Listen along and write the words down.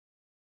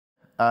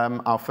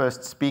Our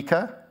first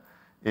speaker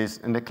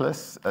is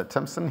Nicholas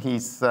Timpson.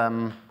 He's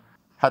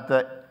had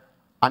the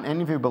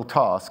unenviable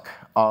task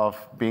of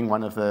being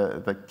one of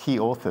the key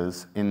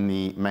authors in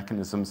the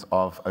mechanisms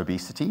of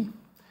obesity.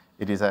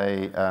 It is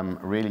a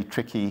really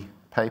tricky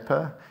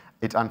paper.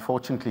 It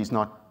unfortunately is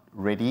not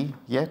ready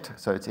yet,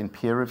 so it's in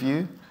peer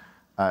review.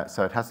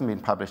 So it hasn't been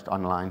published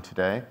online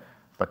today,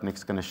 but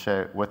Nick's going to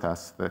share with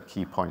us the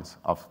key points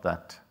of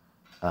that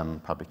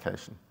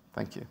publication.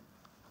 Thank you.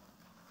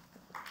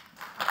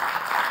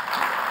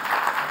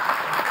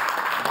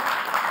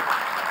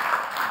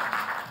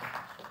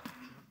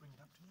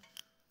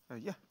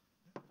 Yeah.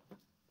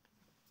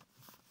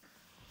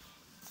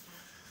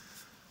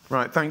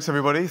 Right, thanks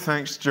everybody.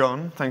 Thanks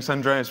John. Thanks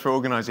Andreas for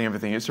organising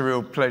everything. It's a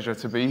real pleasure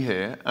to be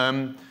here.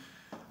 And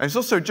it's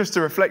also just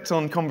to reflect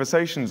on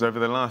conversations over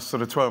the last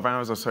sort of 12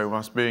 hours or so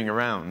whilst being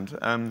around.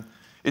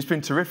 It's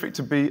been terrific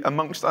to be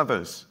amongst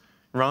others,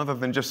 rather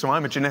than just, so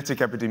I'm a genetic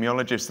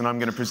epidemiologist and I'm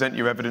going to present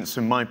you evidence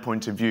from my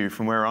point of view,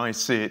 from where I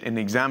see it in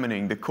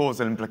examining the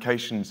causal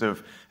implications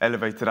of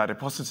elevated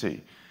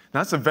adiposity.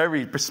 That's a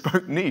very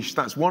bespoke niche.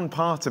 That's one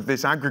part of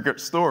this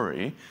aggregate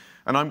story,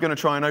 and I'm going to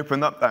try and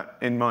open up that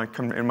in my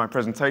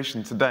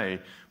presentation today.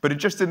 But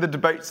just in the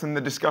debates and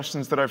the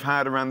discussions that I've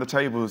had around the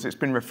tables, it's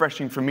been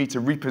refreshing for me to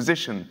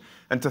reposition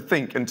and to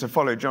think and to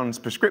follow John's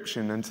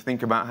prescription and to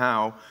think about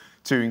how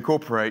to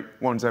incorporate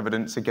one's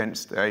evidence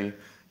against an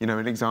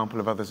example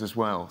of others as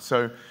well.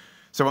 So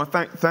I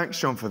thanks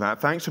John for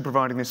that. Thanks for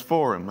providing this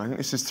forum. I think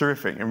this is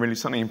terrific and really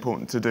something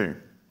important to do.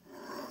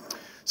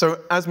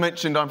 So as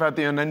mentioned, I've had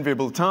the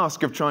unenviable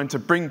task of trying to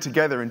bring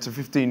together into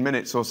 15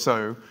 minutes or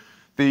so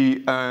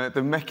the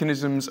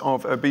mechanisms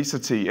of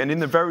obesity. And in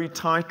the very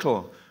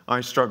title, I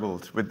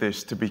struggled with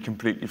this, to be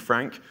completely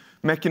frank.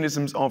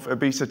 Mechanisms of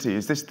obesity.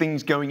 Is this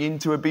things going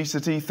into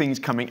obesity, things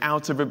coming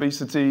out of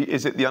obesity?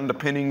 Is it the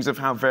underpinnings of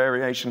how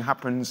variation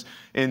happens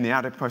in the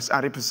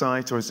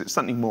adipocyte, or is it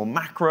something more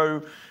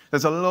macro?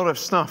 There's a lot of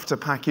stuff to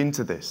pack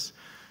into this.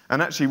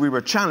 And actually, we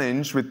were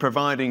challenged with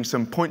providing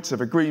some points of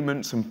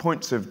agreement, some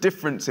points of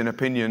difference in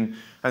opinion,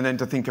 and then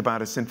to think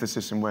about a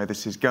synthesis and where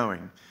this is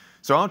going.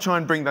 So I'll try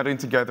and bring that in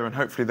together, and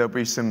hopefully there'll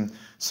be some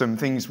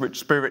things which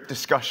spirit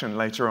discussion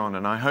later on,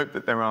 and I hope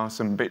that there are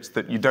some bits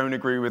that you don't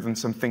agree with and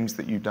some things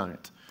that you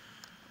don't.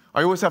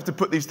 I always have to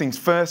put these things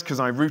first because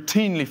I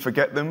routinely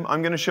forget them.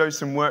 I'm going to show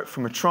some work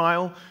from a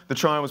trial. The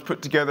trial was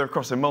put together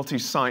across a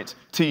multi-site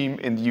team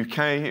in the UK.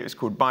 It's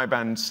called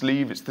Biband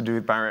Sleeve. It's to do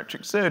with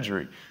bariatric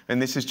surgery.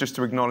 And this is just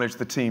to acknowledge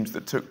the teams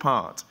that took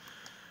part.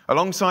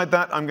 Alongside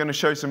that, I'm going to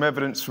show some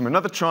evidence from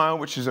another trial,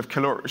 which is of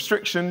caloric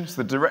restriction. It's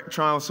the direct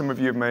trial some of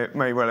you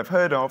may well have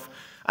heard of,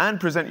 and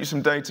present you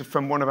some data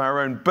from one of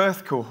our own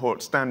birth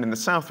cohorts down in the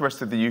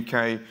southwest of the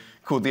UK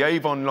called the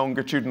Avon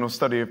Longitudinal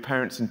Study of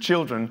Parents and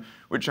Children,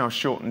 which I'll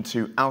shorten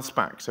to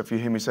ALSPAC. So if you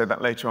hear me say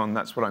that later on,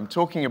 that's what I'm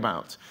talking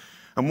about.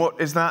 And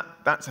what is that?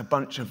 That's a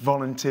bunch of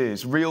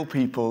volunteers, real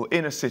people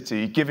in a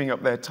city giving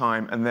up their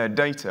time and their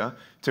data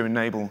to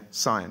enable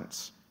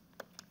science.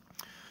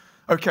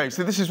 Okay,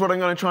 so this is what I'm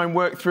going to try and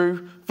work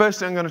through.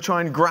 Firstly, I'm going to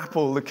try and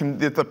grapple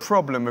the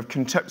problem of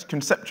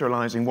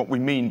conceptualizing what we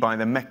mean by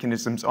the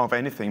mechanisms of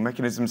anything.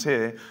 Mechanisms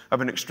here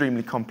of an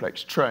extremely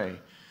complex tray.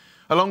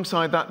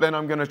 Alongside that, then,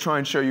 I'm going to try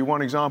and show you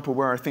one example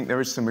where I think there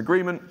is some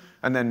agreement,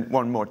 and then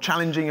one more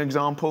challenging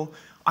example.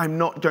 I'm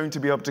not going to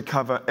be able to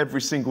cover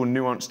every single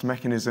nuanced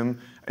mechanism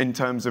in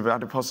terms of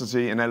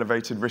adiposity and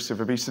elevated risk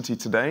of obesity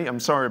today. I'm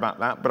sorry about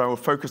that, but I will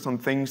focus on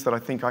things that I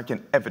think I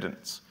can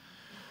evidence.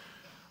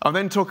 I'll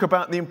then talk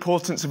about the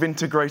importance of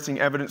integrating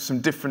evidence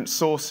from different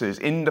sources,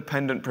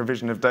 independent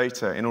provision of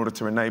data in order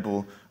to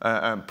enable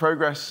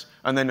progress,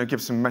 and then I'll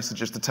give some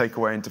messages to take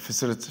away and to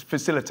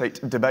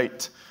facilitate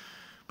debate.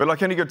 But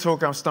like any good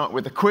talk, I'll start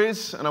with a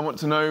quiz, and I want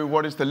to know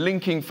what is the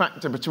linking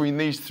factor between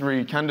these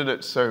three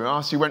candidates. So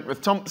R.C.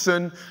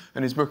 Wentworth-Thompson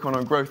and his book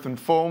on growth and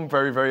form,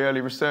 very, very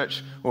early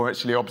research, or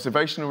actually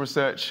observational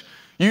research,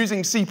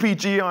 using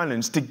CpG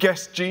islands to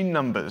guess gene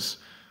numbers,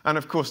 and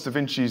of course, Da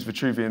Vinci's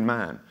Vitruvian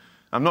Man.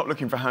 I'm not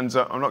looking for hands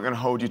up. I'm not going to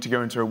hold you to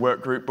go into a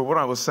work group, but what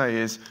I will say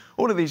is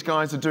all of these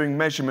guys are doing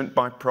measurement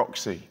by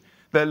proxy.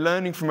 They're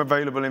learning from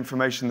available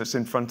information that's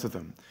in front of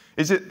them.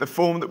 Is it the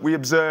form that we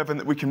observe and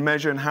that we can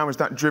measure, and how is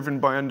that driven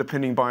by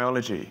underpinning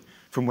biology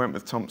from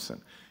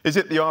Wentworth-Thompson? Is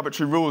it the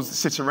arbitrary rules that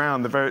sit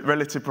around the very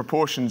relative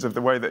proportions of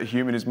the way that a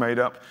human is made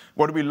up?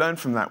 What do we learn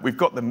from that? We've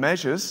got the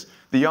measures,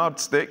 the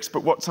yardsticks,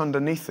 but what's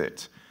underneath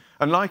it?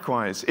 And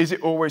likewise, is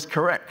it always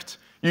correct?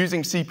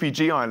 Using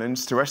CpG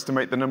islands to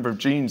estimate the number of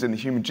genes in the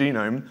human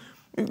genome,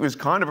 it was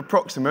kind of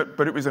approximate,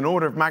 but it was an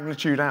order of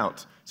magnitude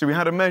out. So we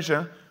had a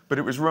measure, but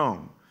it was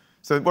wrong.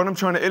 So what I'm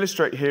trying to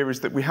illustrate here is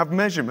that we have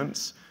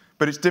measurements,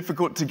 but it's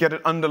difficult to get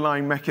at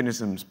underlying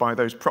mechanisms by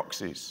those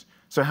proxies.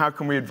 So how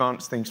can we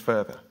advance things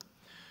further?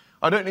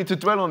 I don't need to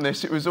dwell on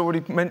this. It was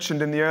already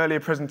mentioned in the earlier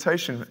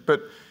presentation,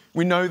 but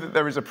we know that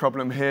there is a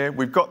problem here.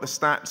 We've got the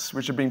stats,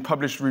 which are being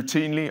published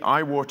routinely,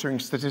 eye-watering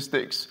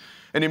statistics.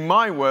 And in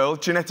my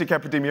world, genetic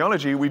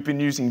epidemiology, we've been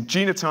using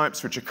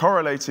genotypes which are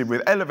correlated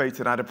with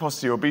elevated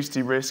adiposity or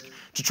obesity risk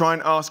to try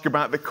and ask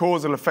about the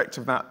causal effect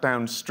of that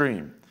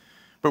downstream.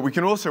 But we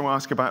can also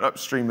ask about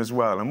upstream as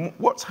well. And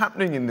what's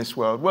happening in this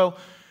world? Well,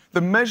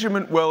 the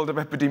measurement world of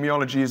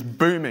epidemiology is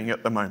booming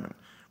at the moment.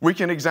 We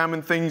can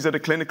examine things at a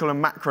clinical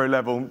and macro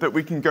level, but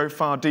we can go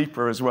far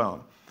deeper as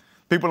well.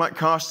 People like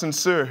Carsten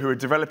Suhr, who are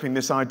developing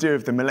this idea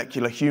of the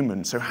molecular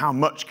human, so how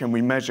much can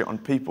we measure on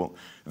people?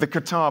 The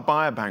Qatar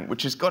Biobank,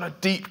 which has got a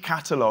deep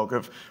catalogue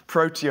of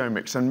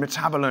proteomics and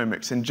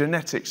metabolomics and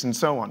genetics and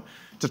so on,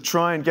 to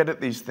try and get at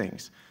these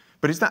things.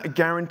 But is that a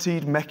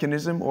guaranteed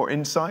mechanism or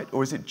insight,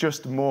 or is it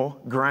just more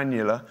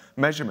granular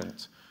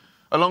measurement?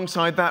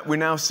 Alongside that, we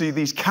now see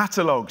these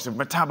catalogues of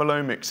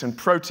metabolomics and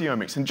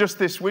proteomics. And just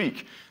this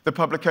week, the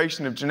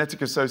publication of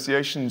genetic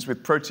associations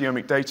with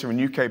proteomic data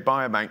in UK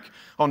Biobank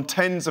on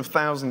tens of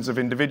thousands of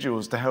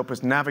individuals to help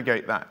us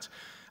navigate that.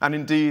 And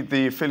indeed,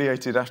 the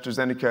affiliated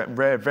AstraZeneca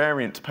rare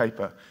variant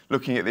paper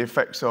looking at the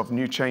effects of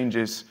new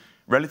changes,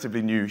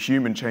 relatively new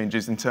human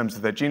changes in terms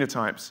of their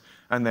genotypes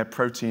and their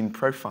protein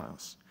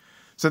profiles.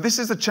 So this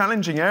is a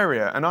challenging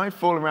area, and I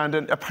fall around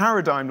a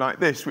paradigm like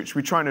this, which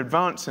we try and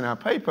advance in our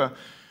paper,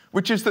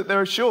 which is that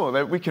they're sure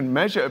that we can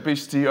measure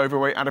obesity,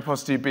 overweight,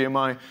 adiposity,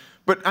 BMI,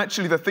 but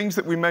actually the things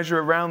that we measure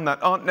around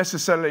that aren't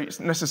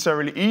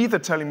necessarily either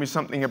telling me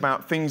something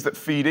about things that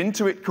feed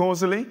into it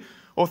causally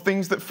or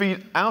things that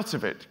feed out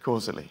of it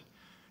causally.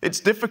 It's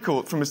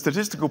difficult from a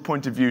statistical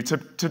point of view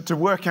to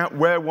work out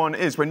where one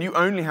is when you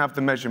only have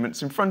the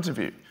measurements in front of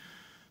you.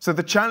 So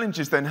the challenge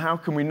is then how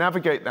can we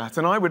navigate that?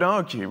 And I would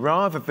argue,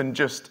 rather than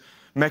just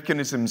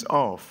mechanisms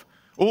of,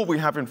 all we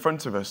have in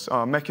front of us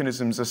are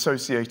mechanisms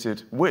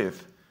associated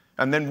with,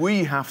 and then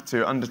we have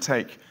to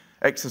undertake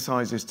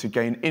exercises to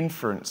gain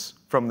inference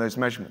from those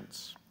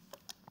measurements.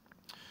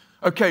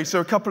 Okay,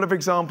 so a couple of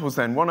examples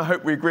then. One I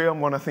hope we agree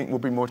on, one I think will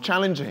be more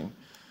challenging.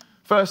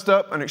 First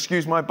up, and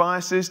excuse my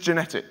biases,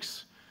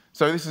 genetics.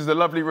 So this is a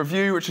lovely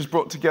review which was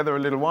brought together a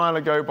little while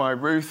ago by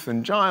Ruth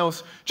and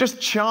Giles, just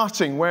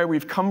charting where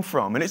we've come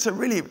from. And it's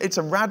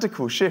a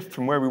radical shift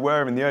from where we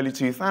were in the early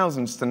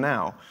 2000s to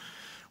now.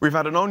 We've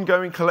had an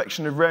ongoing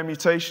collection of rare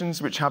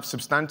mutations which have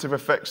substantive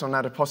effects on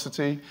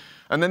adiposity.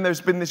 And then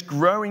there's been this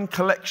growing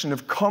collection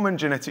of common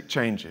genetic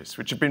changes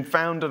which have been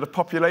found at a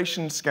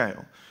population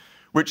scale,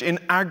 which in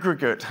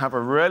aggregate have a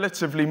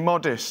relatively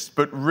modest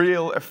but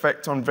real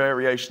effect on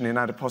variation in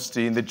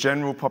adiposity in the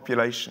general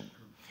population.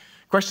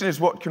 The question is,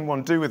 what can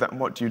one do with that and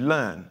what do you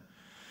learn?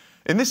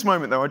 In this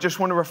moment, though, I just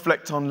want to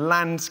reflect on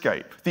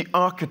landscape, the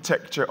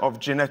architecture of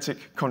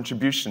genetic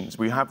contributions.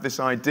 We have this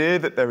idea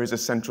that there is a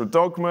central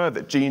dogma,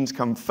 that genes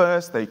come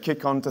first, they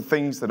kick on to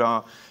things that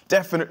are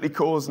definitely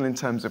causal in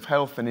terms of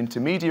health and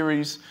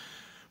intermediaries,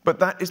 but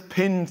that is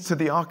pinned to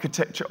the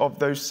architecture of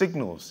those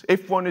signals.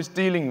 If one is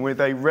dealing with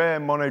a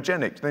rare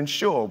monogenic, then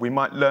sure, we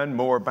might learn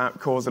more about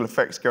causal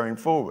effects going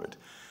forward.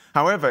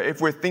 However,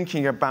 if we're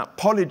thinking about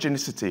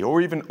polygenicity or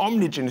even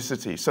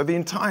omnigenicity, so the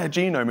entire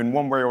genome in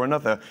one way or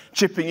another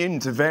chipping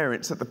into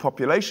variants at the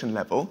population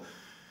level,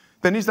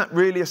 then is that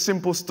really a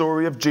simple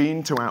story of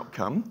gene to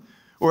outcome?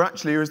 Or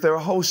actually, is there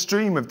a whole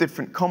stream of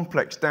different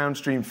complex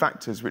downstream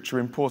factors which are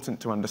important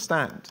to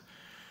understand?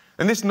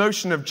 And this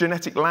notion of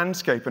genetic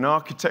landscape and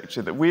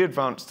architecture that we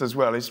advanced as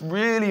well is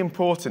really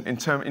important in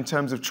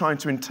terms of trying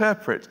to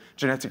interpret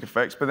genetic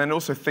effects, but then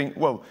also think,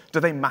 well, do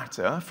they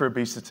matter for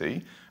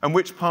obesity? And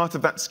which part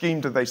of that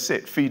scheme do they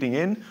sit, feeding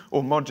in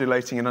or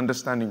modulating and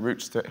understanding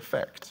routes to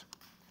effect?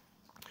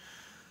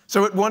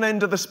 So at one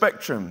end of the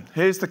spectrum,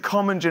 here's the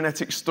common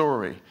genetic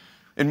story.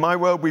 In my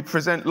world, we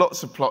present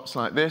lots of plots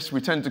like this.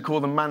 We tend to call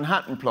them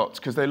Manhattan plots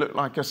because they look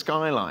like a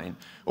skyline.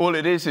 All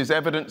it is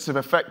evidence of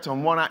effect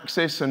on one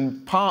axis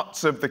and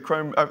parts of the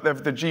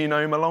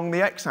genome along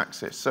the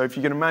x-axis. So if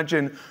you can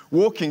imagine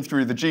walking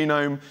through the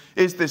genome,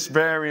 is this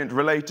variant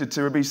related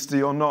to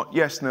obesity or not?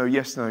 Yes, no,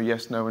 yes, no,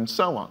 yes, no, and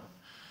so on.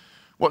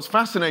 What's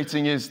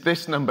fascinating is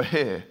this number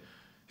here.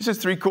 This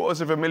is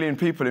 750,000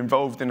 people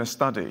involved in a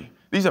study.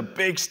 These are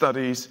big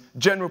studies,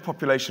 general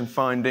population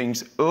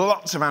findings,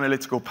 lots of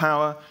analytical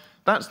power.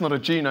 That's not a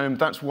genome,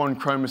 that's one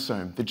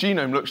chromosome. The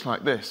genome looks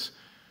like this.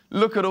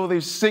 Look at all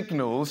these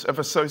signals of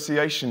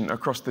association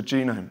across the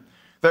genome.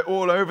 They're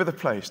all over the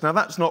place. Now,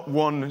 that's not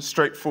one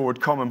straightforward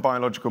common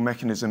biological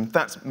mechanism,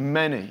 that's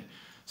many.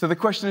 So the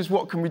question is,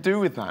 what can we do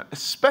with that,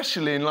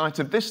 especially in light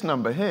of this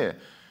number here?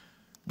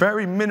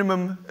 Very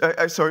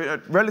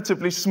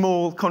relatively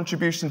small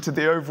contribution to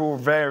the overall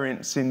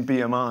variance in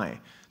BMI.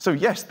 So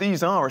yes,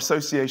 these are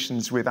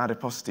associations with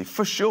adiposity,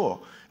 for sure.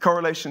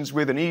 Correlations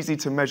with an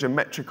easy-to-measure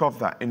metric of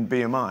that in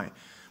BMI.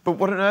 But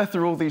what on earth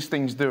are all these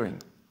things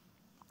doing?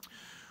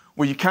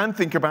 Well, you can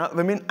think about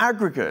them in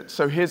aggregate.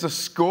 So here's a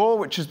score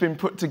which has been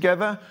put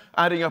together,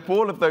 adding up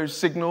all of those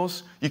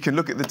signals. You can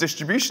look at the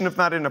distribution of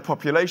that in a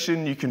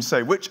population. You can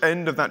say which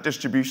end of that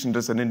distribution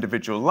does an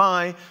individual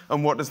lie,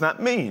 and what does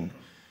that mean?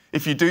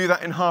 If you do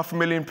that in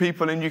 500,000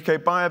 people in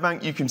UK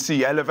Biobank, you can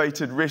see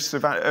elevated risks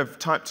of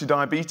type 2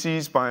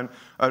 diabetes by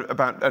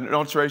about an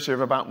odds ratio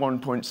of about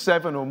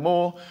 1.7 or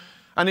more.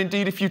 And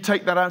indeed, if you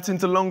take that out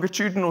into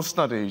longitudinal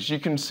studies, you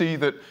can see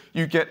that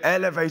you get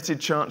elevated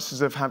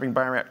chances of having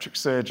bariatric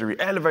surgery,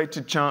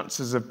 elevated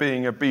chances of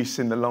being obese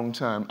in the long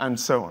term, and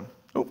so on.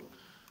 Ooh.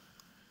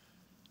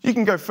 You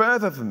can go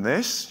further than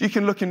this. You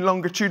can look in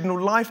longitudinal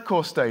life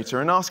course data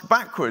and ask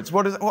backwards,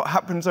 what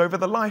happens over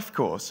the life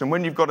course? And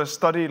when you've got a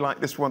study like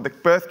this one, the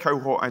birth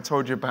cohort I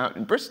told you about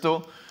in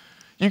Bristol,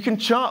 you can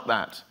chart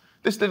that.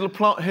 This little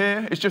plot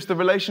here is just the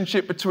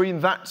relationship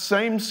between that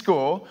same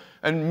score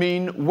and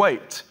mean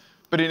weight,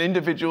 but in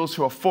individuals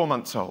who are 4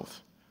 months old.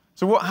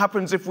 So what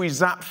happens if we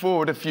zap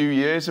forward a few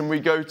years and we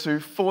go to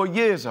 4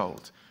 years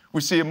old? We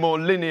see a more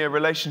linear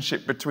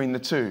relationship between the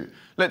two.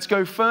 Let's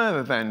go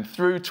further then,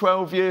 through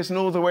 12 years and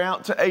all the way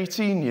out to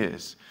 18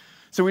 years.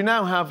 So we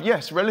now have,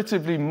 yes,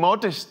 relatively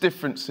modest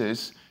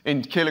differences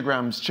in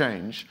kilograms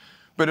change,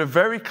 but a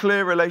very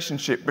clear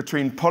relationship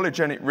between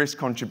polygenic risk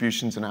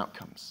contributions and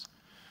outcomes.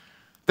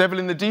 Devil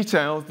in the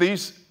detail,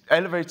 these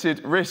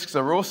elevated risks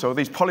are also,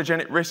 these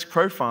polygenic risk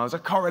profiles are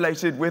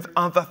correlated with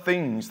other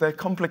things. They're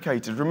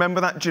complicated.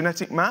 Remember that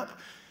genetic map?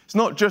 It's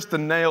not just a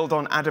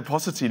nailed-on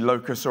adiposity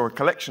locus or a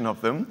collection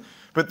of them,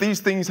 but these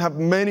things have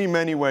many,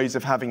 many ways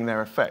of having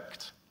their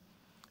effect.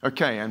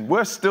 Okay, and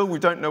worse still, we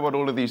don't know what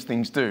all of these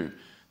things do.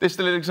 This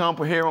little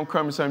example here on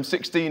chromosome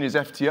 16 is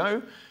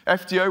FTO.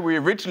 FTO, we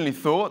originally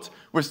thought,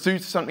 was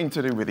something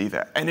to do with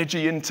either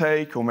energy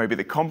intake or maybe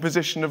the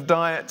composition of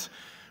diet.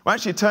 Well,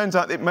 actually, it turns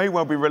out it may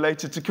well be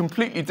related to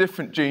completely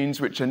different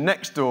genes which are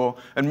next door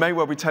and may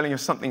well be telling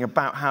us something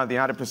about how the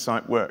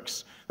adipocyte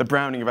works, the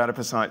browning of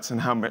adipocytes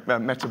and how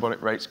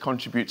metabolic rates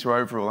contribute to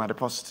overall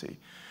adiposity.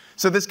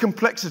 So there's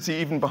complexity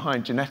even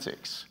behind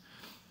genetics.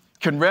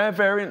 Can rare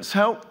variants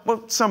help?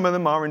 Well, some of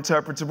them are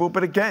interpretable,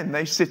 but again,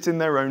 they sit in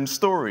their own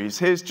stories.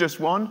 Here's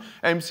just one,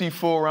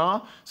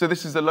 MC4R. So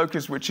this is the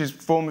locus which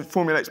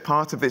formulates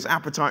part of this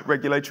appetite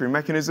regulatory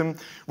mechanism,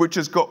 which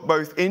has got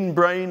both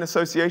in-brain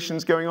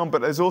associations going on,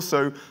 but there's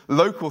also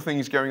local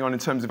things going on in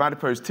terms of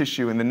adipose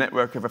tissue and the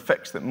network of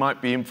effects that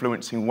might be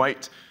influencing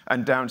weight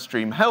and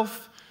downstream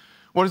health.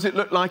 What does it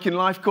look like in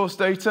life course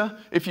data?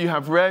 If you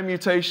have rare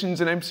mutations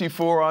in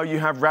MC4R, you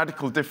have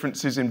radical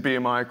differences in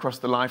BMI across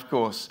the life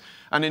course.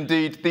 And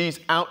indeed, these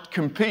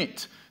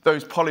outcompete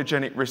those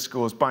polygenic risk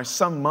scores by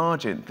some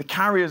margin. The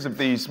carriers of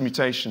these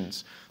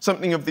mutations,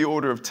 something of the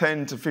order of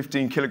 10 to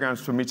 15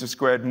 kilograms per meter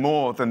squared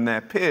more than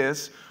their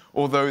peers,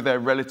 although they're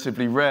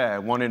relatively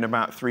rare, 1 in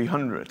about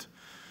 300.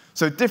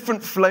 So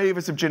different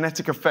flavors of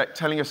genetic effect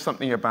telling us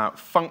something about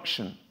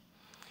function.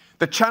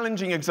 The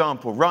challenging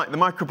example, right, the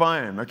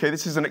microbiome. Okay,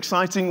 this is an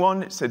exciting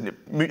one. It's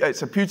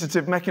a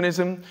putative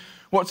mechanism.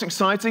 What's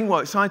exciting?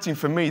 Well, exciting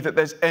for me that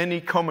there's any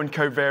common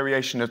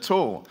covariation at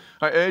all.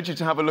 I urge you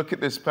to have a look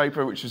at this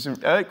paper, which was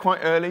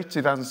quite early,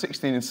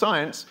 2016 in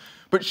Science,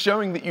 but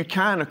showing that you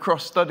can,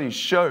 across studies,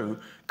 show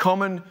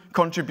common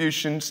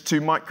contributions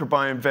to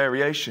microbiome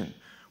variation.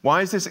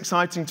 Why is this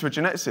exciting to a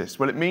geneticist?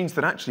 Well, it means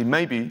that actually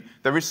maybe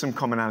there is some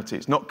commonality.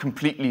 It's not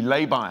completely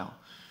labile.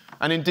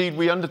 And indeed,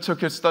 we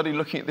undertook a study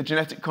looking at the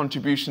genetic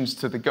contributions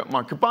to the gut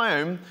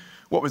microbiome.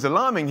 What was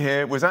alarming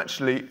here was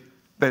actually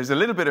there's a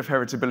little bit of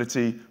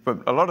heritability, but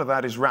a lot of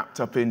that is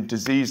wrapped up in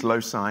disease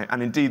loci.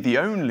 And indeed, the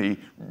only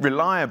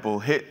reliable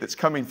hit that's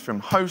coming from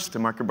host to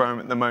microbiome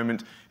at the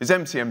moment is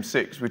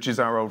MCM6, which is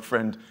our old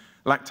friend,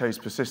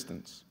 lactase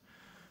persistence.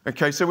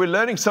 Okay, so we're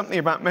learning something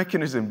about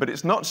mechanism, but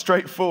it's not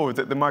straightforward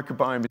that the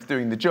microbiome is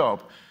doing the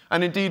job.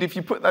 And indeed, if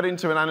you put that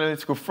into an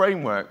analytical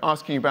framework,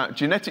 asking about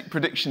genetic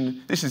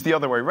prediction, this is the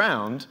other way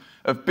around,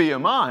 of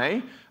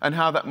BMI, and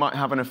how that might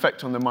have an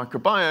effect on the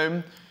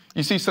microbiome,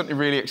 you see something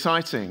really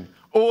exciting.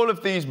 All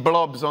of these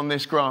blobs on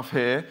this graph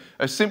here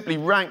are simply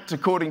ranked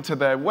according to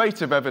their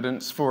weight of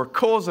evidence for a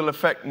causal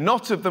effect,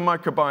 not of the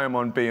microbiome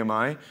on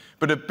BMI,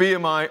 but of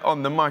BMI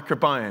on the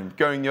microbiome,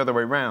 going the other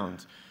way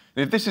around.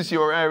 And if this is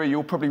your area,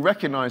 you'll probably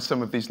recognize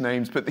some of these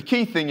names, but the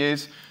key thing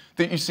is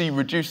that you see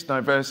reduced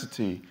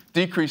diversity,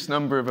 decreased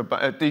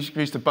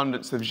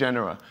abundance of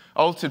genera,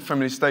 altered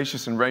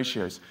familiestasis and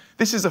ratios.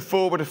 This is a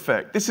forward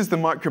effect. This is the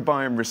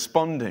microbiome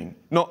responding,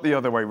 not the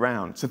other way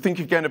around. So think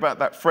again about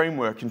that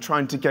framework and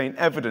trying to gain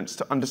evidence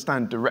to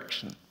understand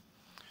direction.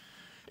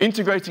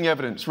 Integrating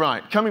evidence,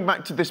 right. Coming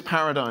back to this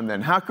paradigm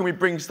then, how can we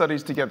bring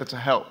studies together to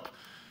help?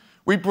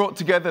 We brought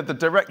together the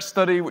DIRECT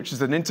study, which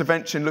is an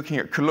intervention looking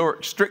at caloric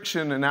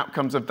restriction and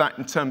outcomes of that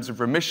in terms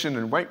of remission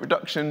and weight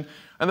reduction,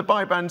 and the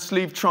bi-band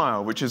sleeve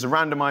trial, which is a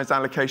randomized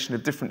allocation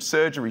of different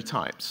surgery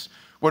types.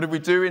 What did we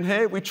do in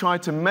here? We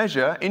tried to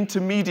measure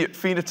intermediate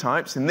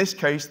phenotypes, in this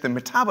case the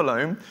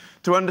metabolome,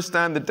 to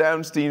understand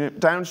the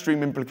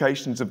downstream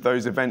implications of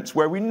those events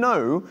where we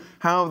know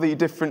how the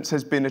difference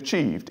has been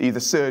achieved,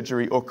 either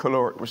surgery or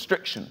caloric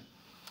restriction.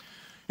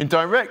 In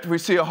DIRECT, we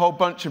see a whole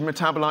bunch of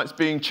metabolites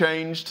being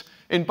changed.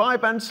 In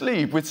bi-band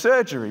sleeve, with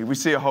surgery, we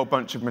see a whole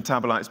bunch of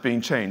metabolites being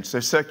changed,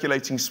 so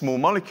circulating small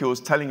molecules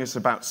telling us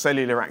about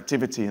cellular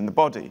activity in the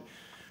body.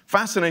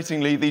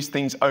 Fascinatingly, these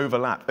things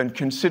overlap, and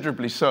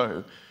considerably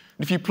so.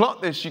 If you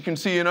plot this, you can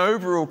see an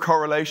overall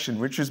correlation,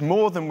 which is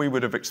more than we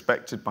would have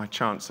expected by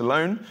chance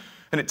alone,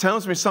 and it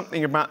tells me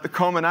something about the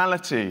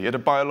commonality at a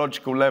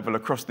biological level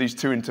across these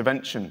two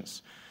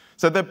interventions.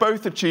 So they're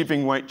both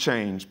achieving weight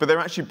change, but they're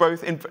actually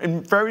both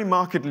in very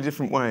markedly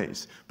different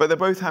ways, but they're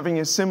both having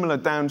a similar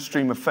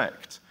downstream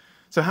effect.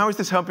 So how is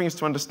this helping us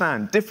to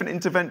understand different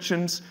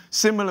interventions,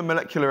 similar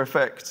molecular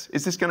effects?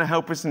 Is this going to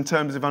help us in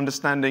terms of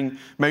understanding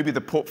maybe the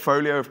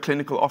portfolio of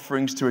clinical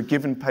offerings to a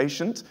given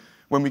patient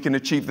when we can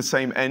achieve the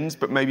same ends,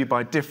 but maybe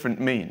by different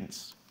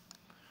means?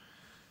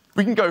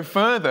 We can go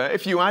further.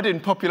 If you add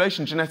in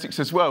population genetics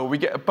as well, we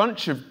get a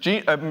bunch of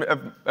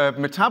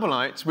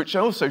metabolites which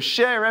also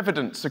share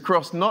evidence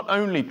across not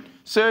only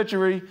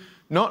surgery,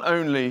 not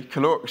only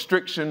caloric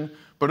restriction,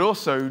 but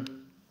also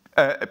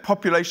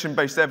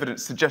population-based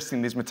evidence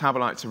suggesting these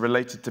metabolites are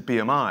related to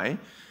BMI.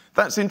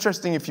 That's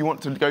interesting if you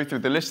want to go through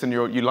the list and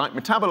you like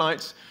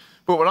metabolites.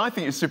 But what I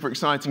think is super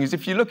exciting is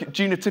if you look at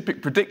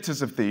genotypic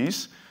predictors of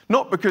these,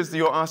 not because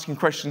you're asking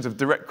questions of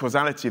direct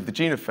causality of the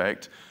gene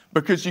effect,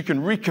 because you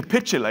can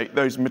recapitulate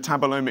those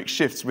metabolomic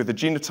shifts with a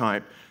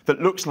genotype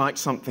that looks like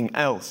something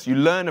else. You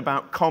learn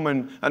about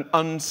common and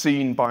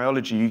unseen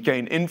biology. You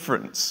gain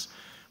inference.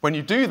 When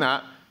you do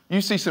that, you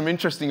see some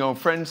interesting old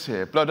friends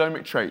here.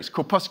 Bloodomic traits,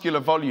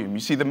 corpuscular volume. You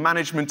see the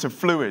management of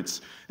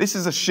fluids. This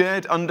is a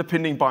shared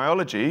underpinning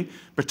biology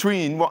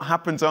between what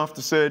happens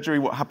after surgery,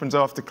 what happens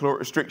after caloric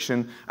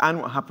restriction,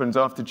 and what happens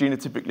after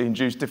genotypically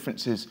induced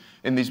differences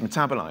in these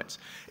metabolites.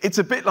 It's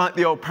a bit like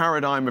the old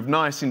paradigm of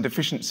niacin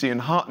deficiency and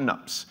heart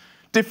nups.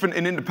 Different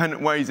and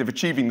independent ways of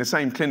achieving the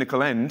same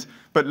clinical end,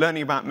 but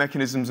learning about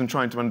mechanisms and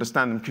trying to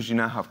understand them because you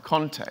now have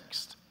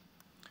context.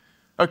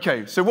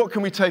 Okay, so what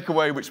can we take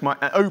away which might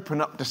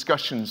open up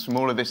discussions from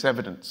all of this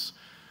evidence?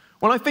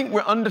 Well, I think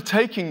we're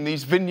undertaking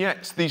these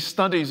vignettes, these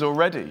studies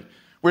already.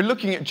 We're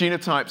looking at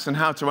genotypes and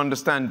how to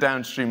understand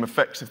downstream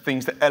effects of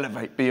things that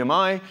elevate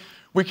BMI.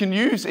 We can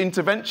use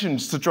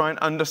interventions to try and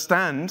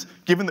understand,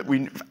 given that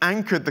we've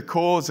anchored the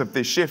cause of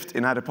this shift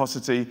in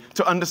adiposity,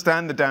 to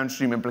understand the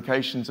downstream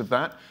implications of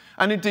that.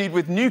 And indeed,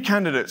 with new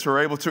candidates,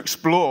 we're able to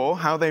explore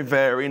how they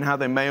vary and how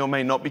they may or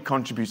may not be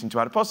contributing to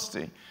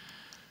adiposity.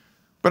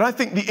 But I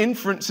think the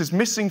inference is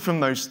missing from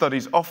those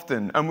studies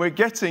often, and we're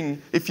getting,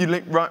 if you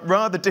link,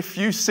 rather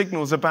diffuse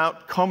signals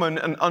about common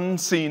and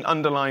unseen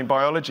underlying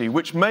biology,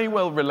 which may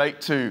well relate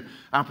to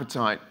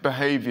appetite,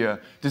 behavior,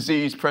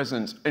 disease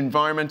presence,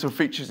 environmental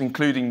features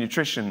including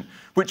nutrition,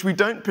 which we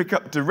don't pick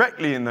up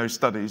directly in those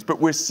studies, but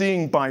we're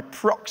seeing by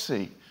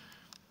proxy.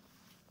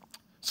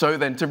 So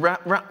then, to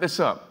wrap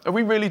this up, are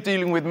we really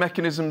dealing with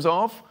mechanisms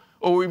of,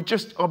 or are we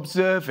just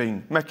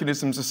observing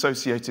mechanisms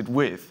associated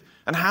with?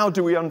 And how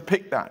do we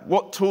unpick that?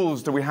 What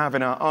tools do we have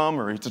in our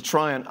armory to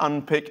try and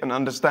unpick and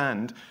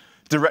understand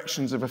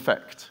directions of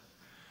effect?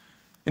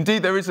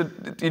 Indeed, there is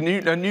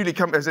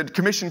there's a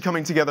commission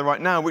coming together right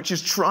now which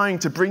is trying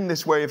to bring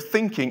this way of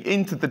thinking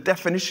into the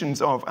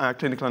definitions of our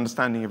clinical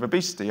understanding of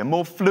obesity, a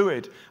more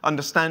fluid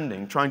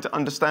understanding, trying to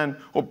understand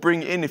or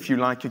bring in, if you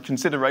like, a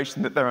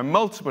consideration that there are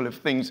multiple of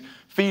things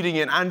feeding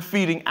in and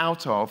feeding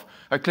out of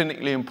a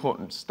clinically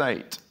important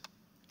state.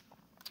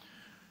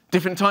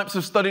 Different types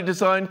of study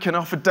design can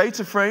offer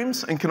data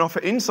frames and can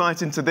offer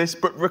insight into this,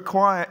 but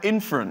require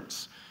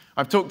inference.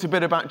 I've talked a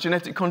bit about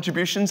genetic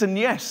contributions, and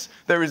yes,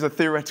 there is a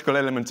theoretical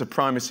element of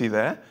primacy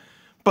there,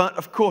 but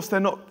of course they're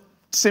not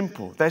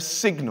simple. They're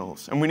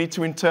signals, and we need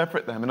to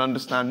interpret them and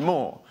understand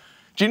more.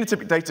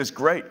 Genotypic data is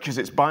great because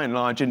it's by and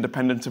large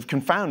independent of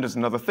confounders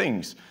and other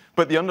things,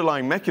 but the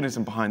underlying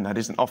mechanism behind that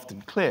isn't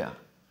often clear.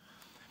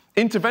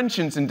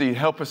 Interventions indeed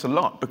help us a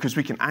lot because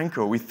we can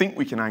anchor, or we think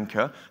we can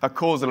anchor, a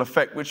causal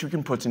effect which we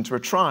can put into a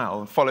trial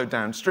and follow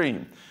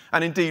downstream.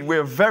 And indeed,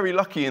 we're very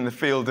lucky in the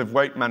field of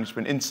weight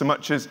management in so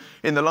much as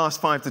in the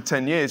last 5 to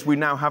 10 years, we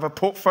now have a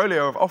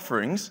portfolio of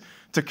offerings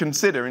to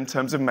consider in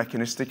terms of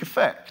mechanistic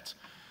effect.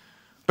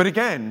 But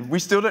again, we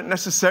still don't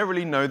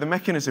necessarily know the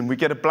mechanism. We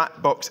get a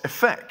black box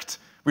effect.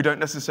 We don't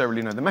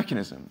necessarily know the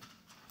mechanism.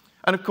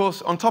 And of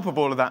course, on top of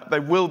all of that,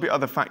 there will be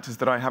other factors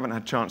that I haven't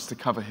had a chance to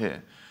cover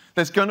here.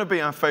 There's going to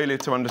be our failure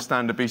to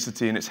understand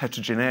obesity and its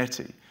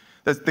heterogeneity.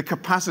 There's the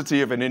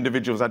capacity of an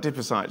individual's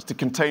adipocytes to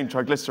contain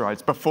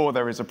triglycerides before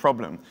there is a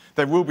problem.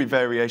 There will be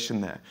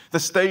variation there. The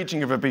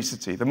staging of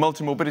obesity, the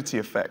multimorbidity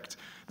effect,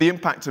 the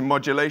impact and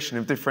modulation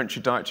of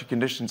differential dietary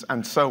conditions,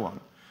 and so on.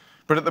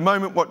 But at the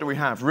moment, what do we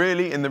have?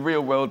 Really, in the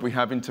real world, we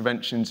have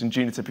interventions in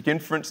genotypic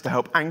inference to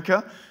help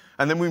anchor,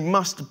 and then we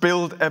must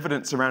build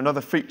evidence around other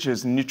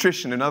features and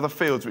nutrition and other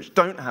fields which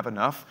don't have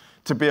enough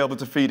to be able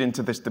to feed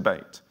into this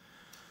debate.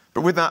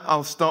 But with that,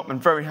 I'll stop.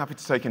 I'm very happy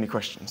to take any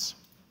questions.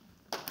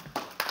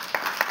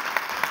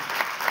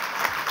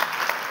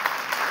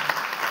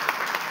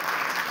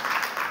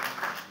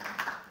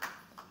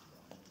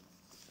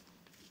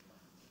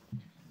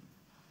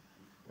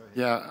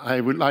 Yeah, I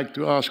would like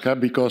to ask her,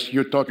 because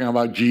you're talking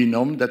about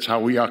genome, that's how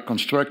we are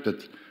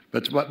constructed.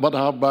 But what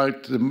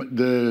about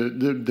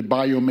the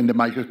biome in the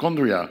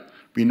mitochondria?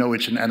 We know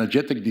it's an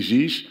energetic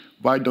disease.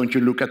 Why don't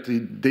you look at the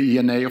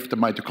DNA of the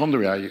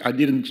mitochondria? I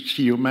didn't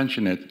see you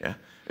mention it. Yeah.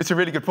 It's a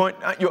really good point.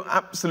 You're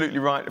absolutely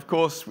right. Of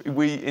course,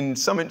 we, in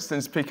some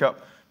instances, pick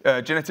up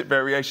genetic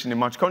variation in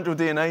mitochondrial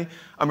DNA.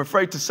 I'm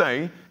afraid to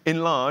say,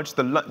 in large,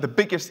 the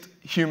biggest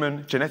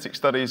human genetic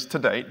studies to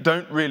date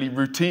don't really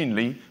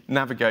routinely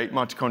navigate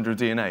mitochondrial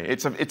DNA.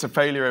 It's a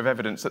failure of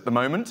evidence at the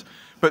moment,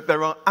 but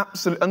there are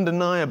absolutely,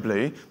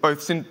 undeniably, both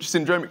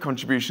syndromic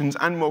contributions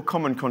and more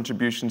common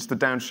contributions to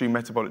downstream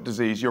metabolic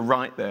disease. You're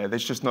right there.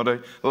 There's just not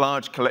a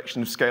large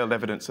collection of scaled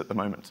evidence at the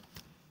moment.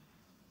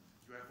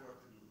 You have work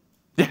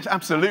to do. Yes,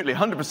 absolutely,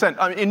 100%.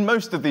 I mean, in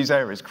most of these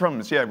areas,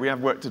 crumbs, yeah, we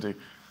have work to do.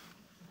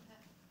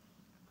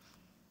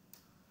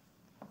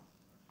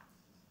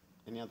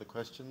 Any other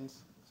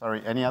questions?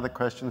 Sorry, any other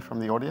questions from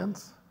the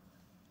audience?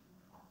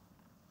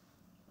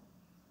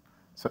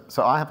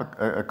 So I have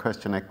a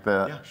question, Nick.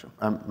 Yeah, sure.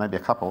 Maybe a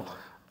couple,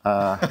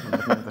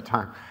 looking at the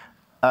time.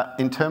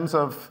 In terms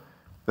of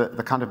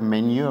the kind of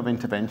menu of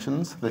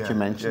interventions that you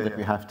mentioned that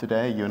we have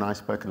today, you and I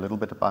spoke a little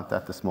bit about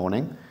that this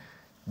morning.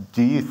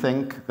 Do you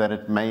think that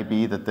it may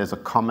be that there's a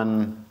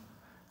common,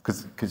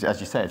 because as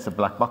you say, it's a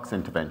black box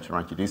intervention,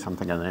 right? You do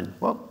something and then,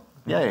 well,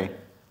 yay,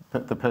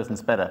 the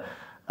person's better.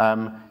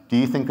 Do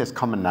you think there's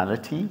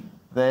commonality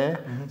there?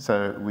 Mm-hmm.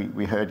 So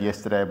we heard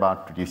yesterday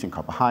about reducing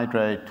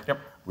carbohydrate. Yep.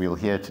 We'll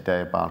hear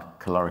today about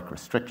caloric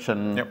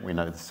restriction. Yep. We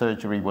know the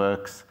surgery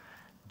works.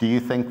 Do you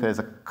think there's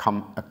a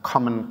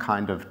common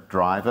kind of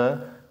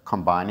driver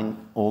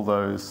combining all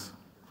those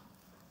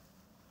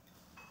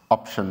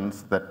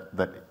options that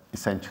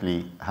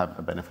essentially have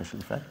a beneficial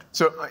effect?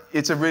 So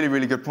it's a really,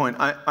 really good point.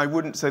 I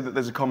wouldn't say that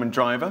there's a common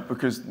driver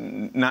because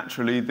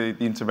naturally the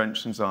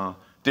interventions are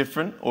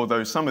different,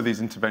 although some of these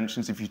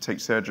interventions, if you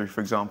take surgery,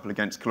 for example,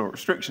 against caloric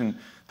restriction,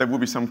 there will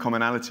be some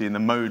commonality in the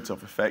modes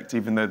of effect,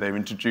 even though they're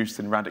introduced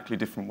in radically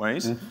different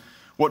ways. Mm-hmm.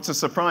 What's a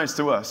surprise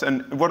to us,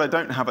 and what I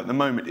don't have at the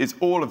moment, is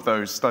all of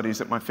those studies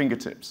at my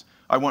fingertips.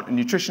 I want a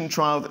nutrition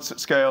trial that's at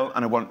scale,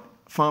 and I want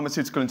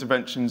pharmaceutical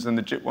interventions and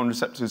the GIP1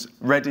 receptors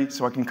ready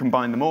so I can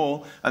combine them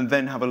all and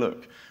then have a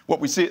look. What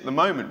we see at the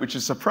moment, which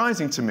is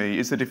surprising to me,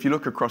 is that if you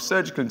look across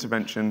surgical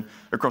intervention,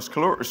 across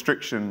caloric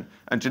restriction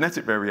and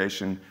genetic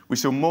variation, we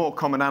saw more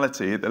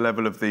commonality at the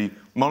level of the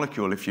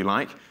molecule, if you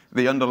like,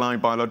 the underlying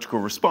biological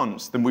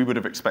response than we would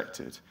have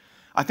expected.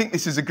 I think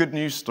this is a good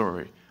news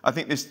story. I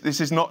think this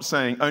is not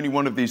saying only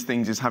one of these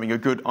things is having a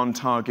good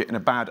on-target and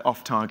a bad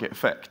off-target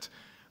effect.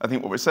 I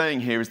think what we're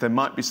saying here is there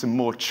might be some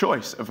more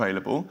choice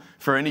available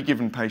for any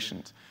given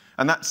patient.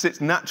 And that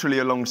sits naturally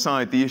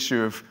alongside the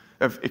issue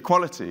of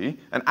equality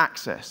and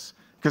access,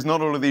 because not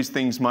all of these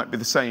things might be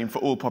the same for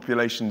all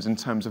populations in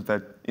terms of their,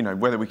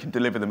 whether we can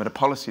deliver them at a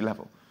policy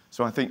level.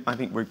 So I think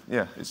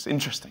it's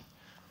interesting.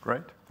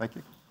 Great, thank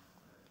you.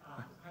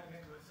 Hi,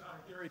 Nicholas.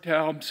 Gary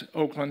Taubes,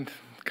 Oakland,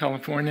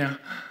 California.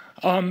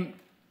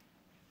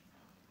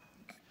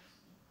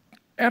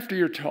 After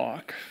your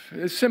talk,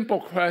 a simple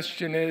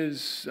question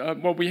is,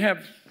 we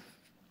have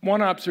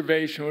one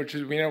observation, which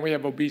is we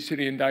have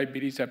obesity and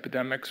diabetes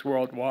epidemics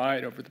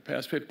worldwide over the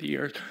past 50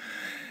 years.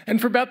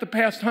 And for about the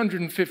past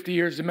 150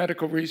 years, the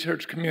medical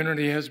research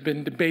community has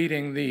been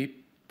debating the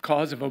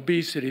cause of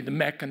obesity, the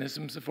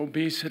mechanisms of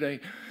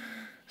obesity.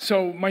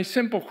 So my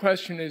simple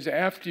question is,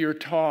 after your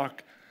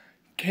talk,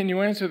 can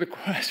you answer the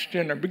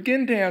question, or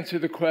begin to answer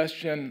the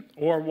question,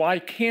 or why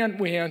can't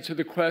we answer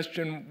the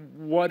question,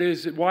 why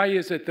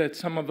is it that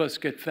some of us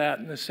get fat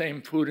in the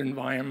same food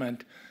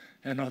environment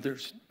and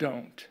others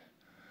don't?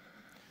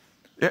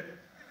 Yeah.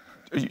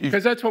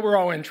 Because that's what we're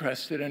all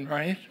interested in,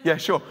 right? Yeah,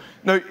 sure.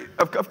 No,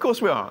 of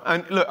course we are.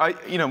 And look,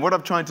 what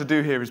I'm trying to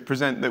do here is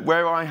present that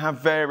where I have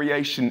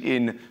variation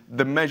in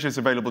the measures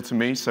available to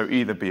me, so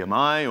either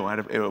BMI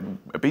or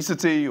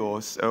obesity or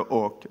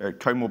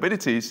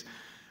comorbidities,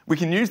 we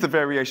can use the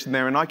variation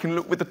there, and I can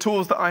look with the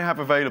tools that I have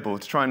available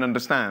to try and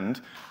understand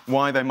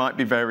why there might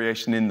be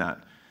variation in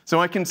that.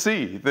 So I can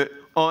see that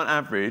on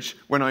average,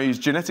 when I use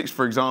genetics,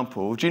 for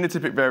example,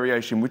 genotypic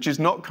variation, which is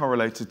not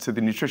correlated to the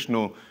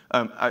nutritional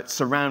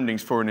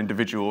surroundings for an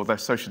individual or their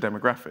social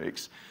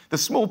demographics, the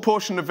small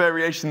portion of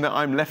variation that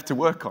I'm left to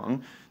work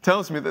on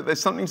tells me that there's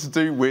something to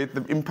do with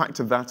the impact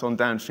of that on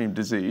downstream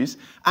disease.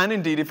 And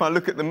indeed, if I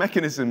look at the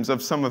mechanisms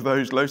of some of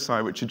those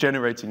loci which are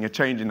generating a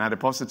change in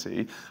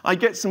adiposity, I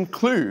get some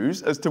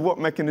clues as to what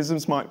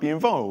mechanisms might be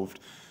involved.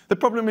 The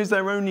problem is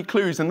they're only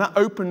clues, and that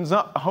opens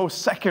up a whole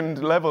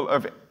second level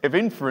of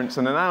inference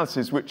and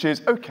analysis, which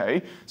is,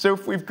 okay, so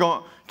if we've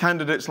got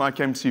candidates like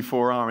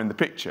MC4R in the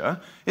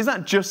picture, is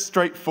that just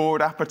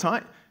straightforward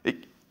appetite?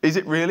 Is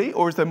it really,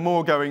 or is there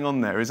more going on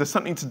there? Is there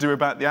something to do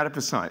about the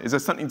adipocyte? Is there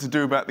something to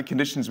do about the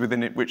conditions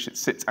within it which it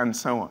sits, and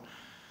so on?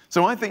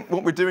 So I think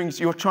what we're doing is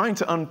you're trying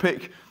to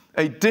unpick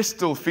a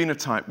distal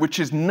phenotype, which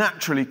is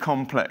naturally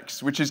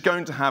complex, which is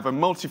going to have a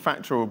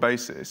multifactorial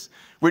basis,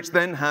 which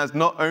then has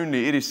not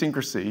only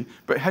idiosyncrasy,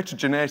 but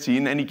heterogeneity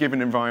in any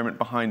given environment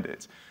behind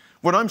it.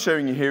 What I'm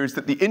showing you here is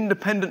that the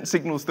independent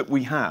signals that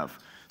we have,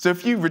 so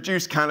if you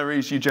reduce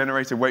calories, you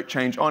generate a weight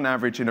change on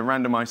average in a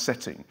randomized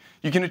setting.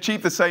 You can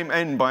achieve the same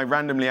end by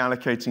randomly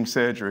allocating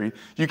surgery.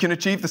 You can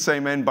achieve the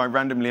same end by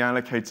randomly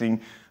allocating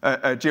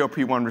a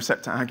GLP-1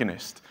 receptor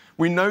agonist.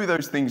 We know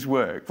those things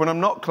work. What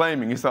I'm not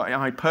claiming is that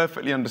I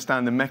perfectly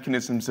understand the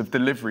mechanisms of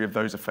delivery of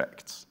those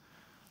effects.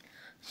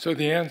 So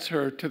the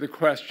answer to the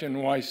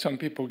question why some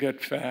people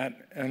get fat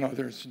and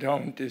others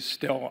don't is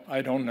still,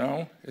 I don't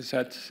know. Is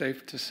that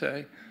safe to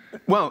say?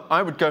 Well,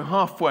 I would go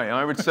halfway.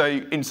 I would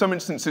say in some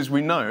instances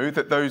we know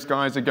that those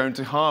guys are going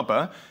to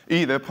harbour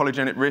either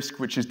polygenic risk,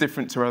 which is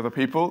different to other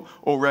people,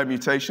 or rare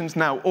mutations.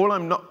 Now,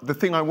 the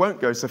thing I won't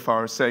go so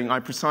far as saying I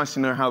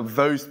precisely know how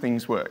those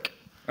things work.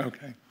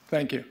 Okay,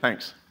 thank you.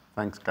 Thanks.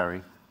 Thanks,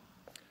 Gary.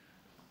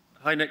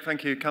 Hi, Nick.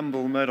 Thank you.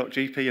 Campbell, Murdoch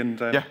GP,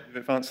 and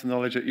advanced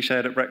knowledge that you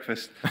shared at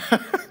breakfast.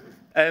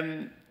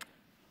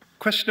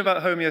 Question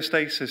about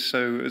homeostasis.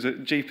 So as a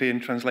GP in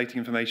translating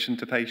information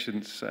to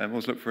patients, I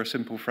always look for a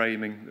simple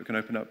framing that can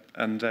open up.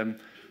 And if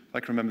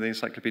I can remember the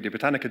Encyclopedia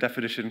Britannica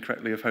definition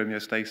correctly of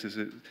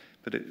homeostasis,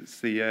 but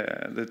it's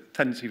the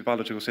tendency of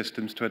biological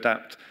systems to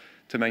adapt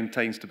to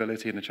maintain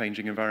stability in a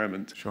changing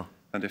environment. Sure.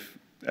 And if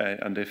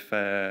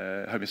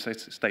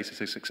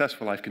homeostasis is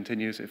successful, life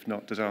continues. If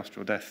not,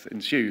 disaster or death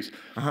ensues.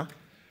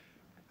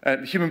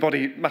 The human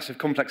body, massive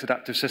complex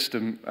adaptive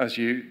system, as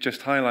you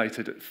just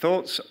highlighted.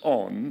 Thoughts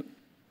on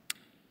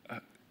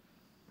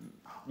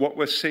what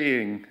we're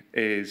seeing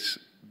is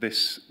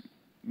this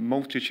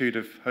multitude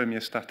of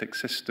homeostatic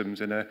systems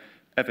in an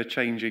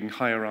ever-changing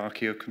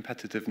hierarchy of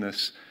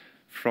competitiveness,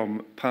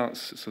 from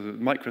parts, sort of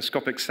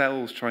microscopic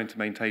cells trying to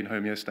maintain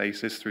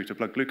homeostasis through to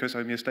blood glucose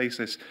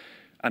homeostasis,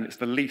 and it's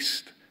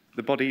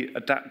the body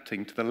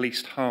adapting to the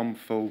least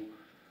harmful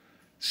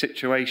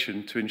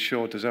situation to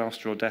ensure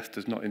disaster or death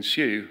does not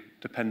ensue,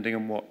 depending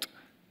on what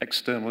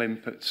external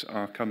inputs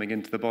are coming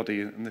into the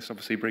body. And this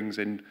obviously brings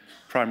in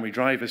primary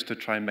drivers to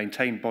try and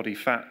maintain body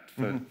fat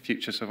for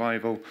future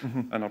survival,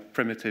 and our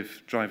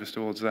primitive drivers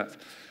towards that.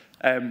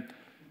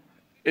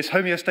 Is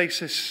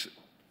homeostasis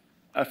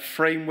a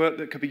framework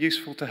that could be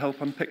useful to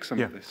help unpick some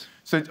of this?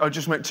 So I'll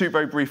just make two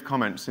very brief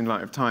comments in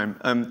light of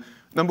time.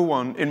 Number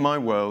one, in my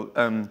world,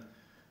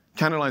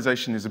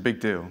 canalization is a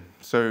big deal.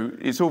 So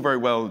it's all very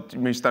well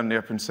me standing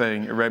up and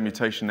saying a rare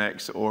mutation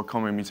X or a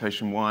common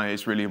mutation Y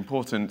is really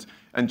important,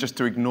 and just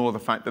to ignore the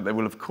fact that there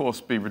will, of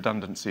course, be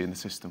redundancy in the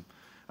system.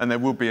 And there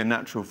will be a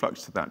natural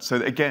flux to that. So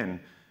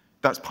again,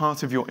 that's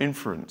part of your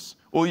inference.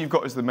 All you've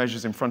got is the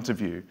measures in front of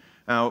you.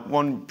 Now,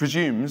 one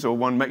presumes, or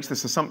one makes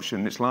this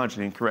assumption, it's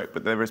largely incorrect,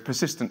 but there is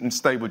persistent and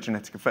stable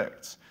genetic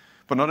effects.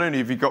 But not only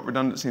have you got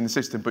redundancy in the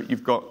system, but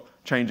you've got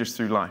changes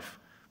through life.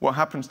 What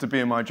happens to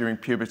BMI during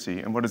puberty,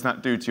 and what does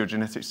that do to your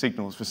genetic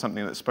signals for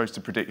something that's supposed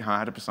to predict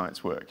how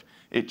adipocytes work?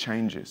 It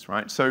changes,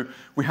 right? So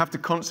we have to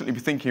constantly be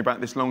thinking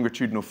about this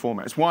longitudinal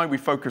format. It's why we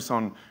focus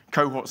on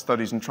cohort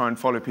studies and try and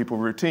follow people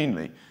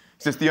routinely.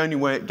 It's the only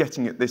way of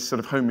getting at this sort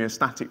of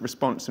homeostatic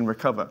response and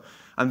recover.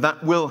 And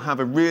that will have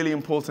a really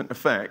important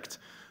effect.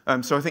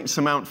 So I think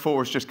Surmount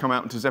 4 has just come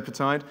out into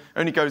tirzepatide.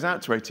 Only goes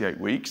out to 88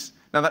 weeks.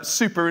 Now that's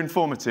super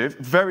informative,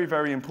 very,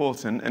 very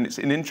important, and it's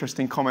an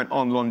interesting comment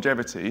on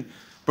longevity.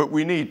 But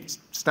we need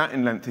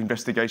statin-length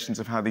investigations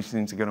of how these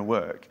things are going to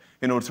work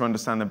in order to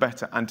understand them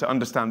better and to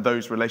understand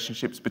those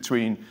relationships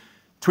between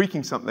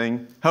tweaking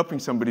something, helping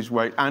somebody's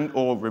weight, and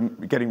or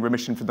getting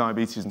remission for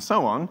diabetes and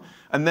so on,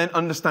 and then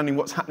understanding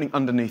what's happening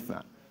underneath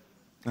that.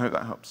 I hope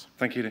that helps.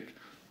 Thank you, Nick.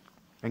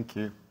 Thank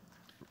you.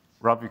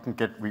 Rob, you can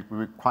get,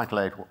 we're quite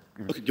late.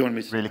 Okay, do you want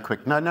me to... Really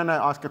quick. No,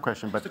 ask a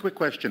question. But just a quick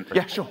question.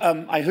 Yeah, sure.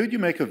 I heard you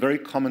make a very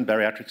common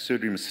bariatric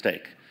surgery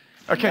mistake.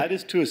 Okay. That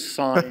is to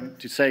assign,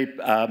 to say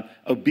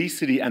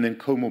obesity and then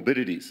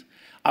comorbidities.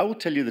 I will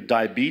tell you that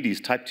diabetes,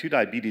 type 2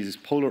 diabetes, is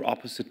polar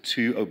opposite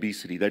to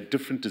obesity. They're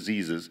different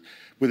diseases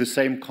with the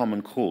same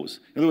common cause.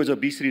 In other words,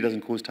 obesity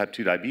doesn't cause type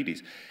 2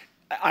 diabetes.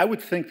 I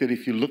would think that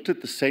if you looked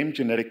at the same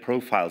genetic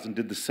profiles and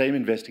did the same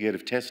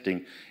investigative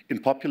testing in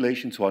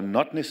populations who are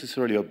not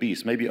necessarily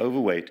obese, maybe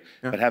overweight,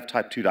 but have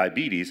type 2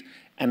 diabetes,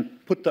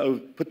 and put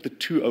the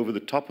two over the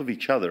top of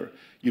each other,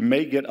 you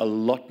may get a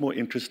lot more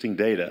interesting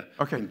data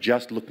than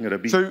just looking at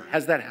obesity. So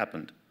has that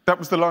happened? That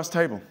was the last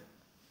table.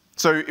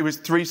 So it was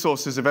 3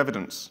 sources of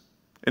evidence.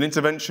 An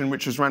intervention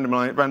which was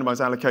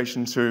randomized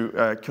allocation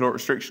to caloric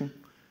restriction,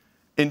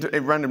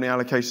 randomly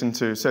allocation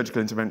to surgical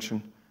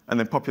intervention, and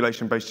then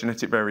population-based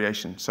genetic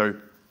variation, so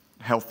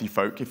healthy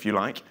folk, if you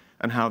like,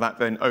 and how that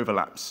then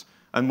overlaps.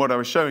 And what I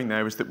was showing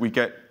there is that we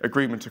get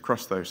agreement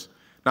across those.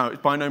 Now,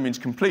 it's by no means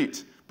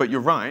complete, but you're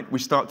right, we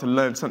start to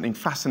learn something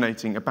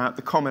fascinating about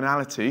the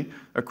commonality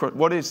across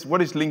what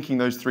is linking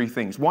those 3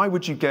 things. Why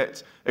would you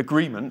get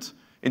agreement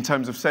in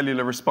terms of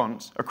cellular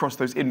response across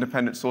those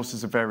independent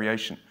sources of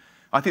variation?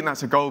 I think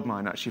that's a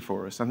goldmine, actually,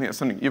 for us. I think that's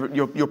something,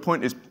 your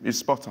point is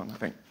spot on, I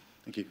think.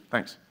 Thank you.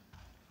 Thanks.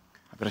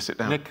 I better sit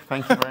down. Nick,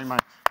 thank you very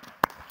much.